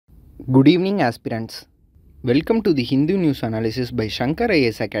Good evening aspirants. Welcome to the Hindu News Analysis by Shankar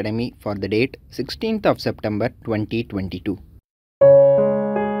IAS Academy for the date 16th of September 2022.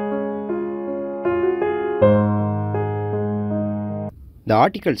 The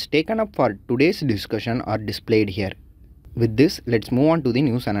articles taken up for today's discussion are displayed here. With this, let's move on to the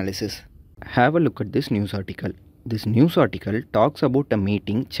news analysis. Have a look at this news article. This news article talks about a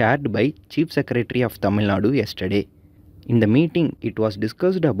meeting chaired by Chief Secretary of Tamil Nadu yesterday. In the meeting, it was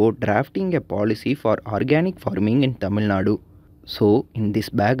discussed about drafting a policy for organic farming in Tamil Nadu. So, in this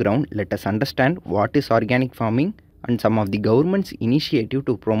background, let us understand what is organic farming and some of the government's initiative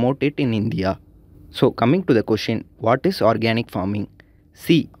to promote it in India. So, coming to the question, what is organic farming?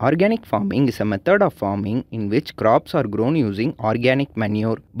 See, organic farming is a method of farming in which crops are grown using organic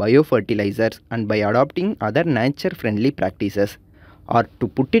manure, biofertilizers, and by adopting other nature-friendly practices. Or to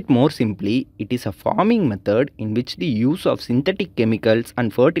put it more simply, it is a farming method in which the use of synthetic chemicals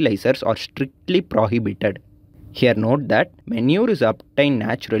and fertilizers are strictly prohibited. Here note that manure is obtained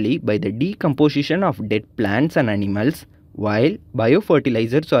naturally by the decomposition of dead plants and animals, while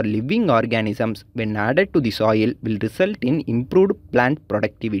biofertilizers or living organisms when added to the soil will result in improved plant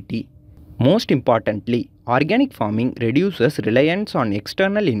productivity. Most importantly, organic farming reduces reliance on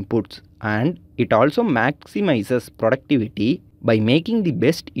external inputs and it also maximizes productivity by making the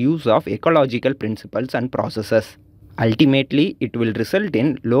best use of ecological principles and processes. Ultimately, it will result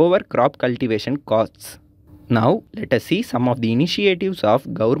in lower crop cultivation costs. Now, let us see some of the initiatives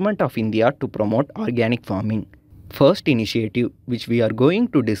of Government of India to promote organic farming. First initiative which we are going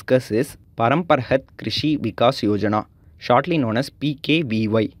to discuss is Paramparhat Krishi Vikas Yojana, shortly known as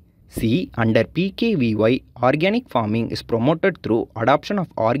PKVY. See, under PKVY, organic farming is promoted through adoption of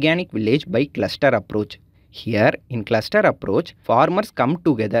organic village by cluster approach. Here, in cluster approach, farmers come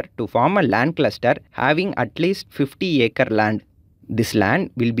together to form a land cluster having at least 50-acre land. This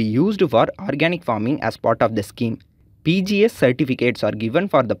land will be used for organic farming as part of the scheme. PGS certificates are given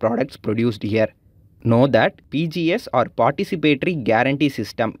for the products produced here. Know that PGS or Participatory Guarantee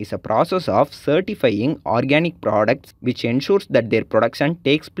System is a process of certifying organic products which ensures that their production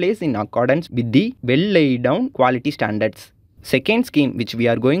takes place in accordance with the well laid down quality standards. Second scheme which we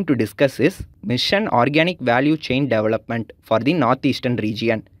are going to discuss is Mission Organic Value Chain Development for the Northeastern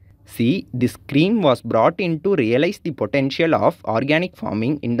region. See, this scheme was brought in to realize the potential of organic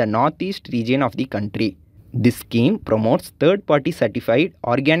farming in the northeast region of the country. This scheme promotes third-party certified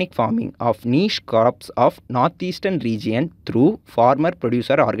organic farming of niche crops of northeastern region through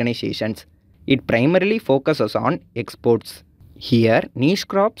farmer-producer organizations. It primarily focuses on exports. Here, niche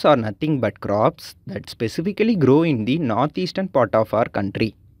crops are nothing but crops that specifically grow in the northeastern part of our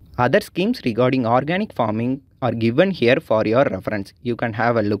country. Other schemes regarding organic farming are given here for your reference. You can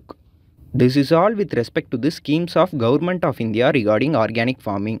have a look. This is all with respect to the schemes of Government of India regarding organic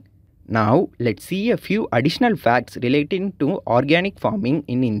farming. Now, let's see a few additional facts relating to organic farming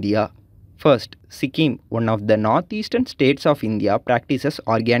in India. First, Sikkim, one of the northeastern states of India, practices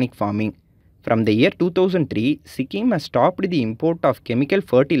organic farming. From the year 2003, Sikkim has stopped the import of chemical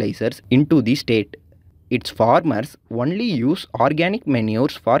fertilizers into the state. Its farmers only use organic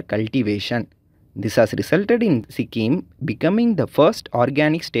manures for cultivation. This has resulted in Sikkim becoming the first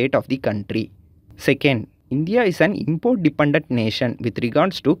organic state of the country. Second, India is an import-dependent nation with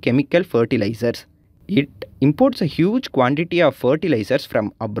regards to chemical fertilizers. It imports a huge quantity of fertilizers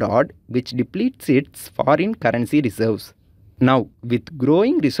from abroad, which depletes its foreign currency reserves. Now, with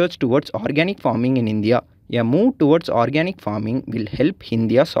growing research towards organic farming in India, a move towards organic farming will help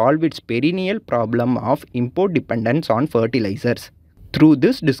India solve its perennial problem of import dependence on fertilizers. Through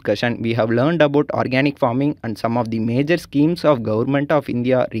this discussion, we have learned about organic farming and some of the major schemes of Government of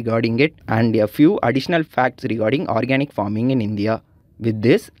India regarding it and a few additional facts regarding organic farming in India. With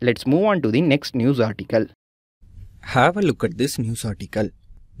this, let's move on to the next news article. Have a look at this news article.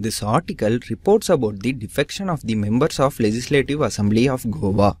 This article reports about the defection of the members of Legislative Assembly of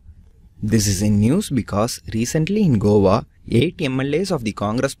Goa. This is in news because recently in Goa, 8 MLAs of the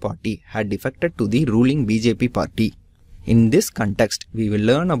Congress party had defected to the ruling BJP party. In this context, we will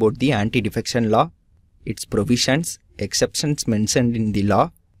learn about the anti-defection law, its provisions, exceptions mentioned in the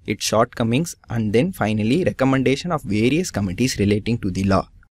law, its shortcomings, and then finally recommendation of various committees relating to the law.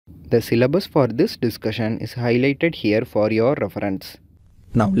 The syllabus for this discussion is highlighted here for your reference.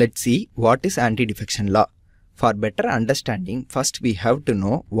 Now let's see what is anti-defection law. For better understanding, first we have to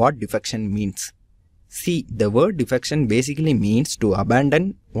know what defection means. See, the word defection basically means to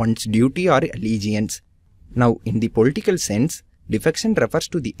abandon one's duty or allegiance. Now, in the political sense, defection refers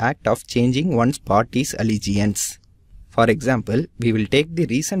to the act of changing one's party's allegiance. For example, we will take the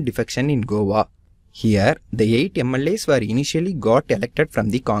recent defection in Goa. Here, the 8 MLAs were initially got elected from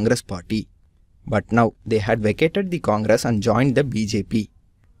the Congress party, but now they had vacated the Congress and joined the BJP.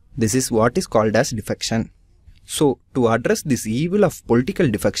 This is what is called as defection. So, to address this evil of political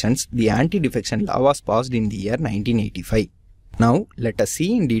defections, the anti-defection law was passed in the year 1985. Now, let us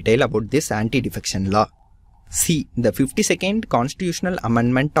see in detail about this anti-defection law. See, the 52nd Constitutional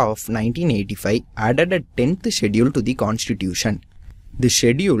Amendment of 1985 added a 10th schedule to the Constitution. This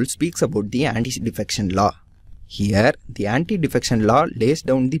schedule speaks about the anti-defection law. Here, the anti-defection law lays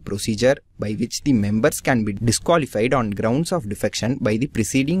down the procedure by which the members can be disqualified on grounds of defection by the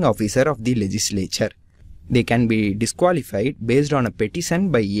presiding officer of the legislature. They can be disqualified based on a petition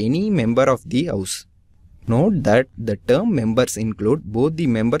by any member of the House. Note that the term members include both the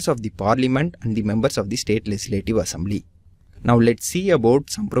members of the Parliament and the members of the State Legislative Assembly. Now let's see about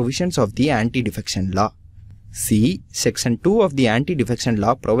some provisions of the anti-defection law. See, Section 2 of the anti-defection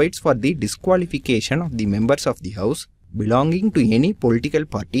law provides for the disqualification of the members of the House belonging to any political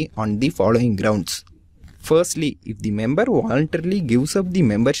party on the following grounds. Firstly, if the member voluntarily gives up the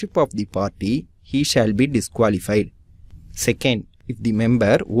membership of the party, he shall be disqualified. Second, if the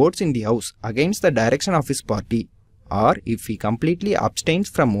member votes in the House against the direction of his party, or if he completely abstains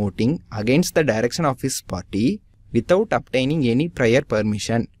from voting against the direction of his party without obtaining any prior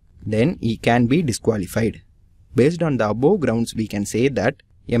permission, then he can be disqualified. Based on the above grounds, we can say that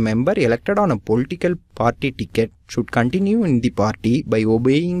a member elected on a political party ticket should continue in the party by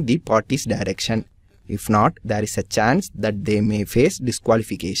obeying the party's direction. If not, there is a chance that they may face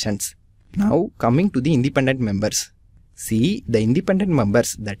disqualifications. Now, coming to the independent members. See, the independent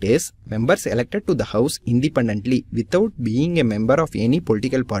members, that is, members elected to the House independently without being a member of any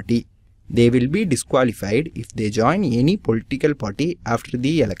political party, they will be disqualified if they join any political party after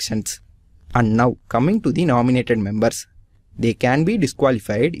the elections. And now, coming to the nominated members. They can be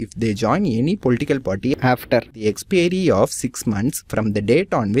disqualified if they join any political party after the expiry of 6 months from the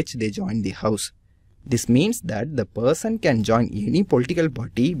date on which they join the House. This means that the person can join any political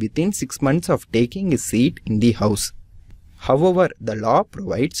party within 6 months of taking his seat in the House. However, the law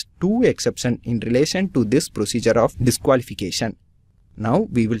provides 2 exceptions in relation to this procedure of disqualification. Now,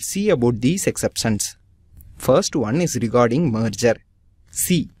 we will see about these exceptions. First one is regarding merger.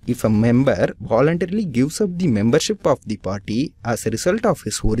 See, if a member voluntarily gives up the membership of the party as a result of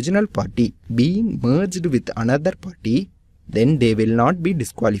his original party being merged with another party, then they will not be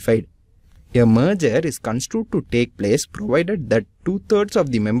disqualified. A merger is construed to take place provided that 2/3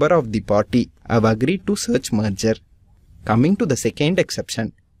 of the members of the party have agreed to such merger. Coming to the second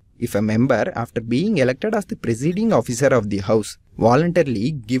exception, if a member, after being elected as the presiding officer of the House,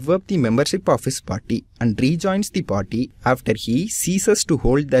 voluntarily give up the membership of his party and rejoins the party after he ceases to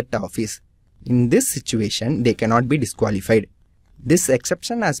hold that office, in this situation they cannot be disqualified. This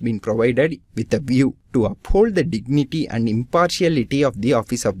exception has been provided with a view to uphold the dignity and impartiality of the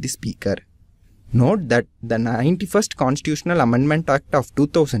office of the Speaker. Note that the 91st Constitutional Amendment Act of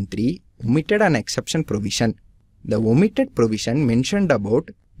 2003 omitted an exception provision. The omitted provision mentioned about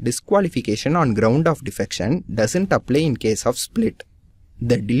disqualification on ground of defection doesn't apply in case of split.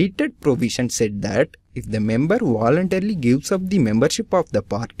 The deleted provision said that if the member voluntarily gives up the membership of the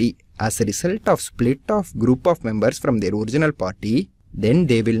party as a result of split of group of members from their original party, then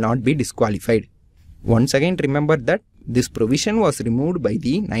they will not be disqualified. Once again, remember that this provision was removed by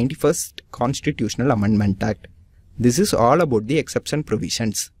the 91st Constitutional Amendment Act. This is all about the exception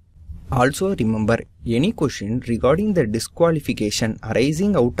provisions. Also remember, any question regarding the disqualification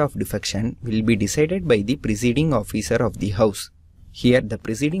arising out of defection will be decided by the presiding officer of the House. Here the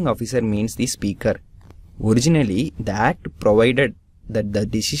presiding officer means the Speaker. Originally, the Act provided that the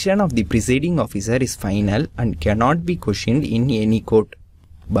decision of the presiding officer is final and cannot be questioned in any court.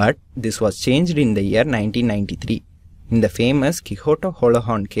 But this was changed in the year 1993. In the famous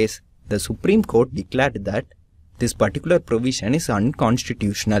Quixote-Holohan case, the Supreme Court declared that this particular provision is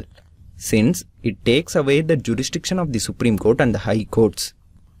unconstitutional, since it takes away the jurisdiction of the Supreme Court and the High Courts.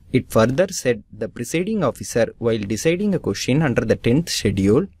 It further said the presiding officer, while deciding a question under the 10th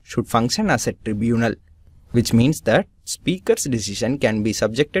schedule, should function as a tribunal, which means that Speaker's decision can be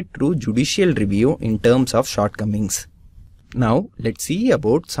subjected to judicial review in terms of shortcomings. Now, let's see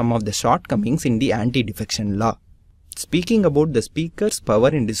about some of the shortcomings in the anti-defection law. Speaking about the Speaker's power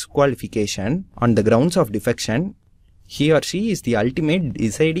in disqualification on the grounds of defection, he or she is the ultimate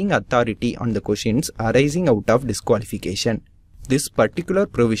deciding authority on the questions arising out of disqualification. This particular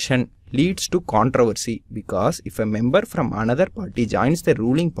provision leads to controversy because if a member from another party joins the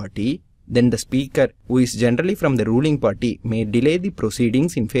ruling party, then the Speaker, who is generally from the ruling party, may delay the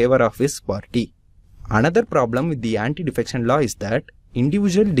proceedings in favor of his party. Another problem with the anti-defection law is that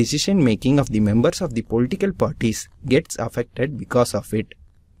individual decision making of the members of the political parties gets affected because of it.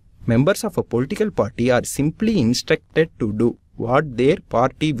 Members of a political party are simply instructed to do what their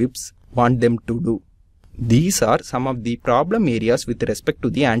party whips want them to do. These are some of the problem areas with respect to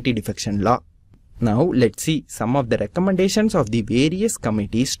the anti-defection law. Now let's see some of the recommendations of the various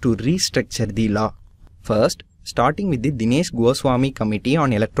committees to restructure the law. First, starting with the Dinesh Goswami Committee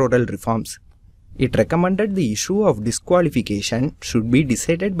on Electoral Reforms. It recommended the issue of disqualification should be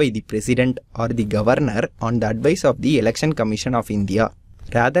decided by the President or the Governor on the advice of the Election Commission of India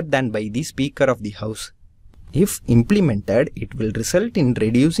rather than by the Speaker of the House. If implemented, it will result in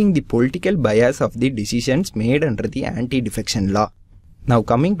reducing the political bias of the decisions made under the anti-defection law. Now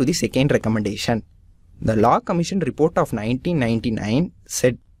coming to the second recommendation. The Law Commission report of 1999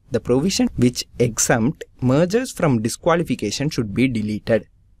 said the provision which exempt mergers from disqualification should be deleted.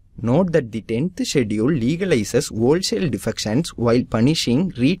 Note that the 10th schedule legalizes wholesale defections while punishing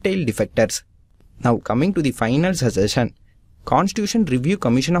retail defectors. Now coming to the final suggestion. Constitution Review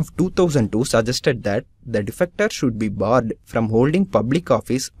Commission of 2002 suggested that the defector should be barred from holding public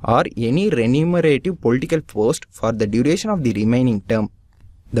office or any remunerative political post for the duration of the remaining term.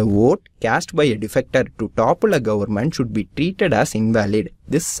 The vote cast by a defector to topple a government should be treated as invalid.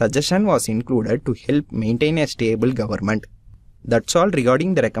 This suggestion was included to help maintain a stable government. That's all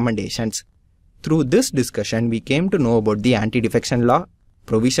regarding the recommendations. Through this discussion, we came to know about the anti-defection law,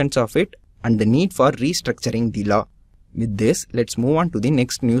 provisions of it, and the need for restructuring the law. With this, let's move on to the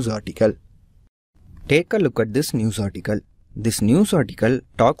next news article. Take a look at this news article. This news article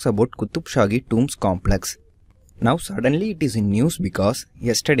talks about Qutb Shahi tombs complex. Now suddenly it is in news because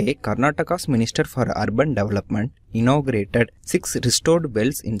yesterday Karnataka's Minister for Urban Development inaugurated 6 restored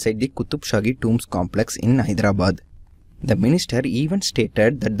wells inside the Qutb Shahi tombs complex in Hyderabad. The minister even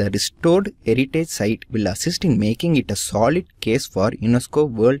stated that the restored heritage site will assist in making it a solid case for UNESCO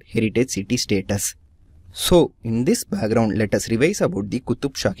World Heritage City status. So, in this background, let us revise about the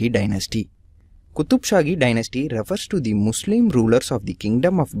Qutb Shahi dynasty. Qutb Shahi dynasty refers to the Muslim rulers of the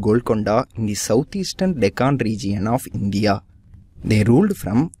Kingdom of Golconda in the southeastern Deccan region of India. They ruled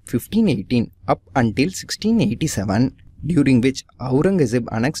from 1518 up until 1687, during which Aurangzeb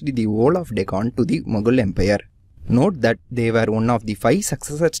annexed the whole of Deccan to the Mughal Empire. Note that they were one of the 5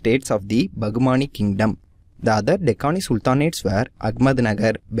 successor states of the Baghmani Kingdom. The other Deccani Sultanates were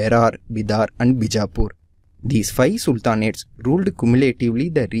Ahmednagar, Berar, Bidar and Bijapur. These 5 sultanates ruled cumulatively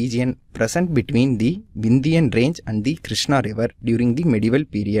the region present between the Vindhyan range and the Krishna river during the medieval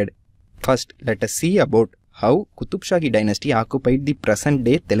period. First, let us see about how Qutb Shahi dynasty occupied the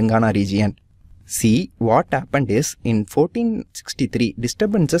present-day Telangana region. See, what happened is, in 1463,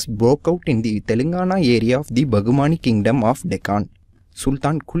 disturbances broke out in the Telangana area of the Baghmani Kingdom of Deccan.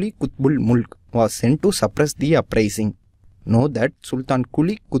 Sultan Quli Qutbul Mulk was sent to suppress the uprising. Note that Sultan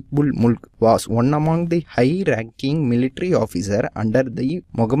Quli Qutbul Mulk was one among the high-ranking military officer under the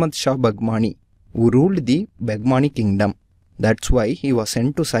Muhammad Shah Baghmani, who ruled the Baghmani Kingdom. That's why he was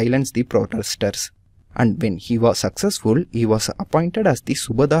sent to silence the protesters. And when he was successful, he was appointed as the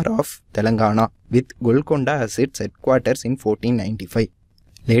Subadar of Telangana, with Golconda as its headquarters in 1495.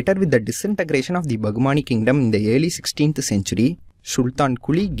 Later, with the disintegration of the Baghmani Kingdom in the early 16th century, Sultan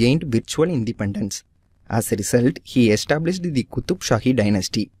Quli gained virtual independence. As a result, he established the Qutb Shahi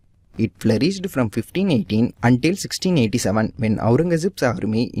dynasty. It flourished from 1518 until 1687 when Aurangzeb's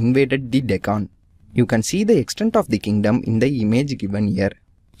army invaded the Deccan. You can see the extent of the kingdom in the image given here.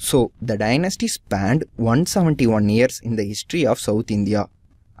 So, the dynasty spanned 171 years in the history of South India.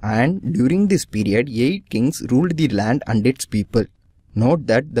 And during this period, 8 kings ruled the land and its people. Note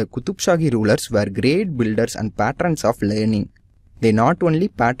that the Qutb Shahi rulers were great builders and patrons of learning. They not only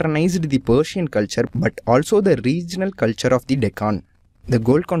patronized the Persian culture but also the regional culture of the Deccan. The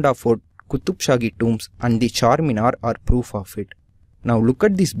Golconda Fort, Qutb Shahi tombs and the Charminar are proof of it. Now look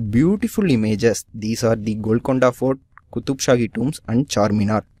at these beautiful images. These are the Golconda Fort, Qutb Shahi tombs and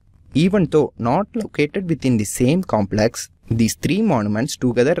Charminar. Even though not located within the same complex, these 3 monuments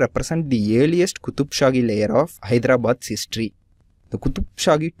together represent the earliest Qutb Shahi layer of Hyderabad's history. The Qutb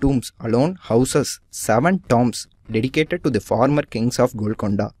Shahi tombs alone houses 7 tombs dedicated to the former kings of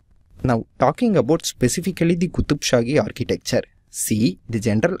Golconda. Now talking about specifically the Qutb Shahi architecture. See, the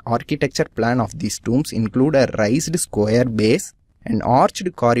general architecture plan of these tombs include a raised square base. An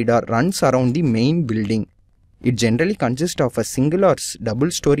arched corridor runs around the main building. It generally consists of a single or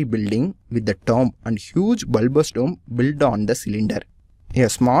double-story building with the tomb and huge bulbous dome built on the cylinder. A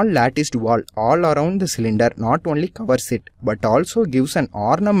small latticed wall all around the cylinder not only covers it but also gives an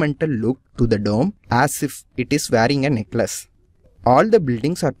ornamental look to the dome as if it is wearing a necklace. All the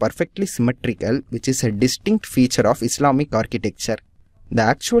buildings are perfectly symmetrical, which is a distinct feature of Islamic architecture. The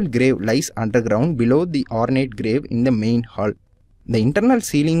actual grave lies underground below the ornate grave in the main hall. The internal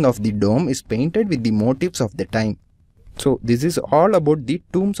ceiling of the dome is painted with the motifs of the time. So this is all about the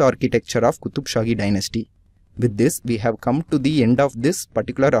tombs architecture of Qutb Shahi dynasty. With this, we have come to the end of this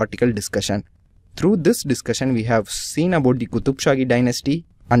particular article discussion. Through this discussion, we have seen about the Qutb Shahi dynasty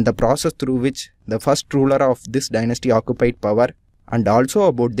and the process through which the first ruler of this dynasty occupied power, and also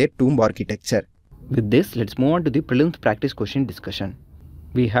about their tomb architecture. With this, let's move on to the prelims practice question discussion.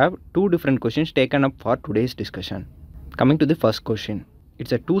 We have two different questions taken up for today's discussion. Coming to the first question.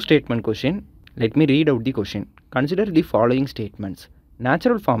 It's a two-statement question. Let me read out the question. Consider the following statements.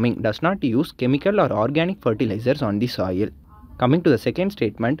 Natural farming does not use chemical or organic fertilizers on the soil. Coming to the second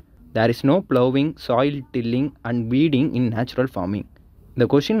statement. There is no plowing, soil tilling and weeding in natural farming. The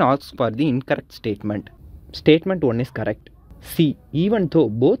question asks for the incorrect statement. Statement 1 is correct. C. Even though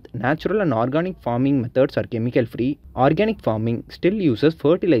both natural and organic farming methods are chemical free, organic farming still uses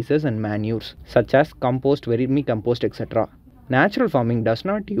fertilizers and manures such as compost, vermicompost, etc. Natural farming does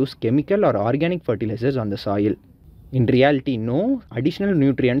not use chemical or organic fertilizers on the soil. In reality, no additional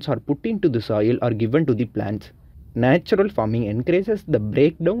nutrients are put into the soil or given to the plants. Natural farming encourages the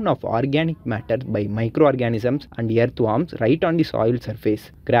breakdown of organic matter by microorganisms and earthworms right on the soil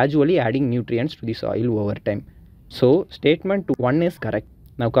surface, gradually adding nutrients to the soil over time. So, statement 1 is correct.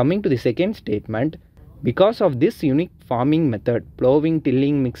 Now coming to the second statement, because of this unique farming method, plowing,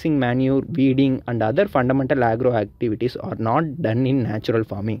 tilling, mixing manure, weeding and other fundamental agro activities are not done in natural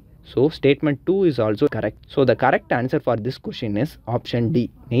farming. So, statement 2 is also correct. So, the correct answer for this question is option D,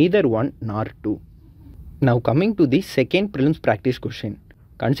 neither 1 nor 2. Now coming to the second prelims practice question.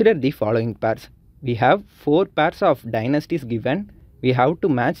 Consider the following pairs. We have 4 pairs of dynasties given. We have to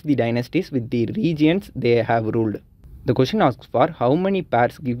match the dynasties with the regions they have ruled. The question asks for how many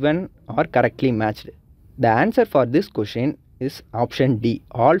pairs given are correctly matched. The answer for this question is option D,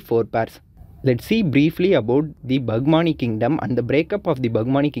 all 4 pairs. Let's see briefly about the Bahmani kingdom and the breakup of the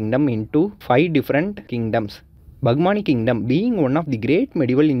Bahmani kingdom into 5 different kingdoms. Bahmani kingdom, being one of the great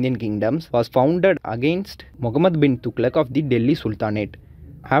medieval Indian kingdoms, was founded against Muhammad bin Tughlaq of the Delhi Sultanate.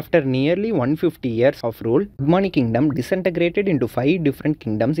 After nearly 150 years of rule, Bahmani kingdom disintegrated into 5 different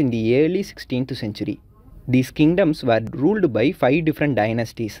kingdoms in the early 16th century. These kingdoms were ruled by 5 different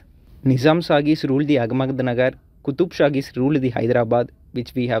dynasties. Nizam Shahis ruled the Ahmednagar, Qutb Shahis ruled the Hyderabad,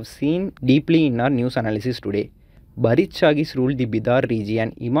 which we have seen deeply in our news analysis today. Barit Shahis ruled the Bidar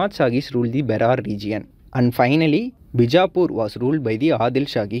region, Imad Shahis ruled the Berar region. And finally, Bijapur was ruled by the Adil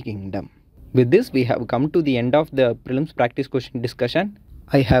Shahi kingdom. With this, we have come to the end of the prelims practice question discussion.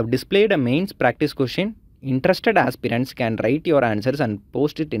 I have displayed a mains practice question. Interested aspirants can write your answers and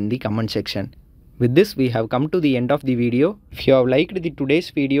post it in the comment section. With this, we have come to the end of the video. If you have liked today's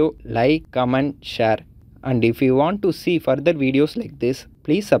video, like, comment, share. And if you want to see further videos like this,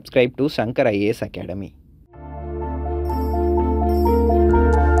 please subscribe to Shankar IAS Academy.